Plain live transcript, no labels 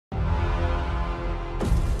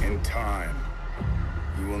time,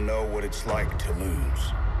 you will know what it's like to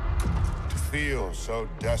lose. To feel so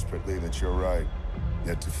desperately that you're right,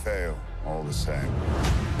 yet to fail all the same.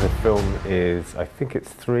 The film is, I think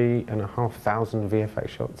it's 3,500 VFX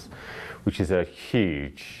shots, which is a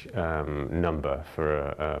huge number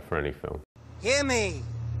for any film. Hear me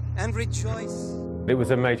and rejoice. It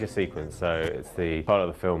was a major sequence, so it's the part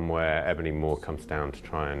of the film where Ebony Moore comes down to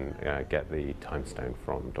try and get the time stone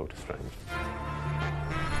from Doctor Strange.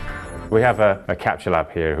 We have a capture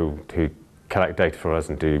lab here who collect data for us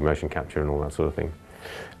and do motion capture and all that sort of thing.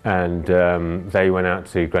 And they went out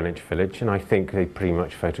to Greenwich Village, and I think they pretty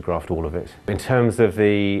much photographed all of it. In terms of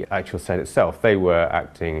the actual set itself, they were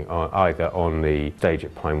acting either on the stage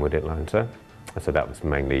at Pinewood, Atlanta, so that was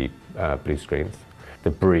mainly blue screens. The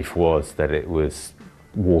brief was that it was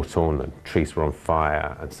war-torn and trees were on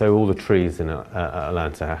fire, and so all the trees in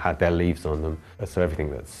Atlanta had their leaves on them. So everything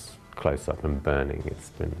that's close up and burning, it's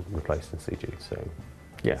been replaced in CG. So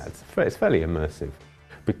yeah, it's fairly immersive.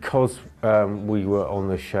 Because we were on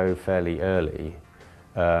the show fairly early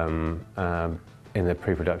in the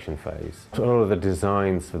pre-production phase, a lot of the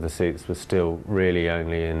designs for the suits were still really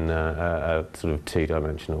only in a sort of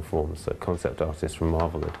two-dimensional form. So concept artists from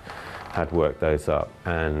Marvel had worked those up,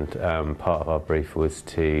 and part of our brief was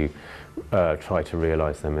to try to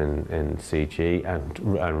realise them in CG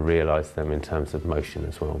and realise them in terms of motion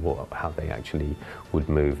as well, how they actually would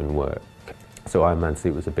move and work. So Iron Man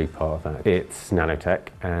suit was a big part of that. It's nanotech,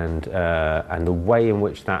 and the way in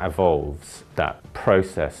which that evolves, that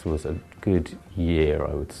process was a good year,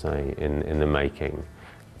 I would say, in the making.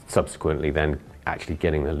 Subsequently then actually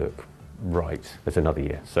getting the look right was another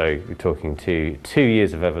year. So we're talking two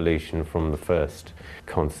years of evolution from the first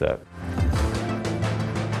concept.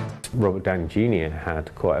 Robert Downey Jr.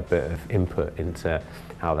 had quite a bit of input into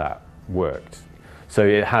how that worked. So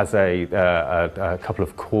it has a couple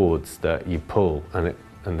of cords that you pull, and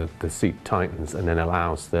the suit tightens, and then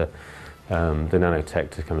allows the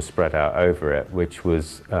nanotech to kind of spread out over it, which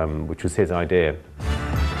was his idea.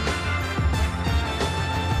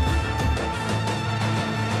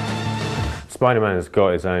 Spider-Man has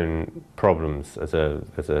got his own problems as a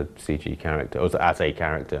CG character, or as a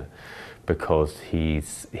character, because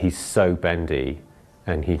he's so bendy,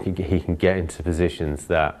 and he can get into positions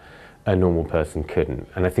that a normal person couldn't.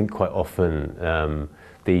 And I think quite often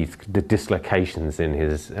the dislocations in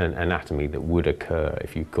his anatomy that would occur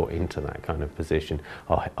if you got into that kind of position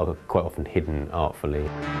are quite often hidden artfully.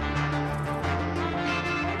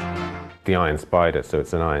 The Iron Spider, so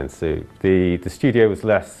it's an iron suit. The studio was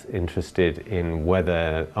less interested in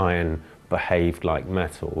whether iron behaved like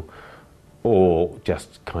metal or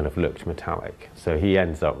just kind of looked metallic. So he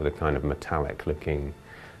ends up with a kind of metallic looking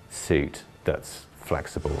suit that's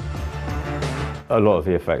flexible. A lot of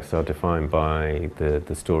the effects are defined by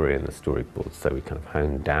the story and the storyboards, so we kind of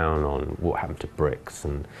honed down on what happened to bricks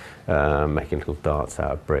and making little darts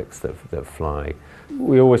out of bricks that fly.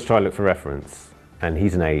 We always try to look for reference, and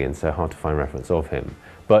he's an alien, so hard to find reference of him.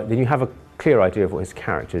 But then you have a clear idea of what his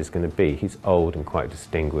character is going to be. He's old and quite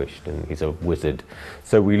distinguished, and he's a wizard.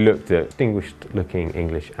 So we looked at distinguished-looking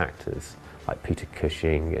English actors like Peter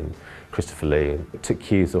Cushing and Christopher Lee, and took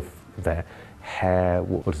cues off their hair,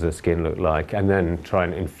 what does their skin look like, and then try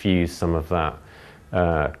and infuse some of that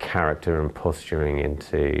character and posturing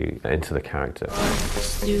into the character.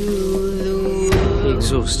 You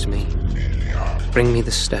exhaust me. Bring me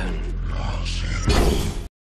the stone.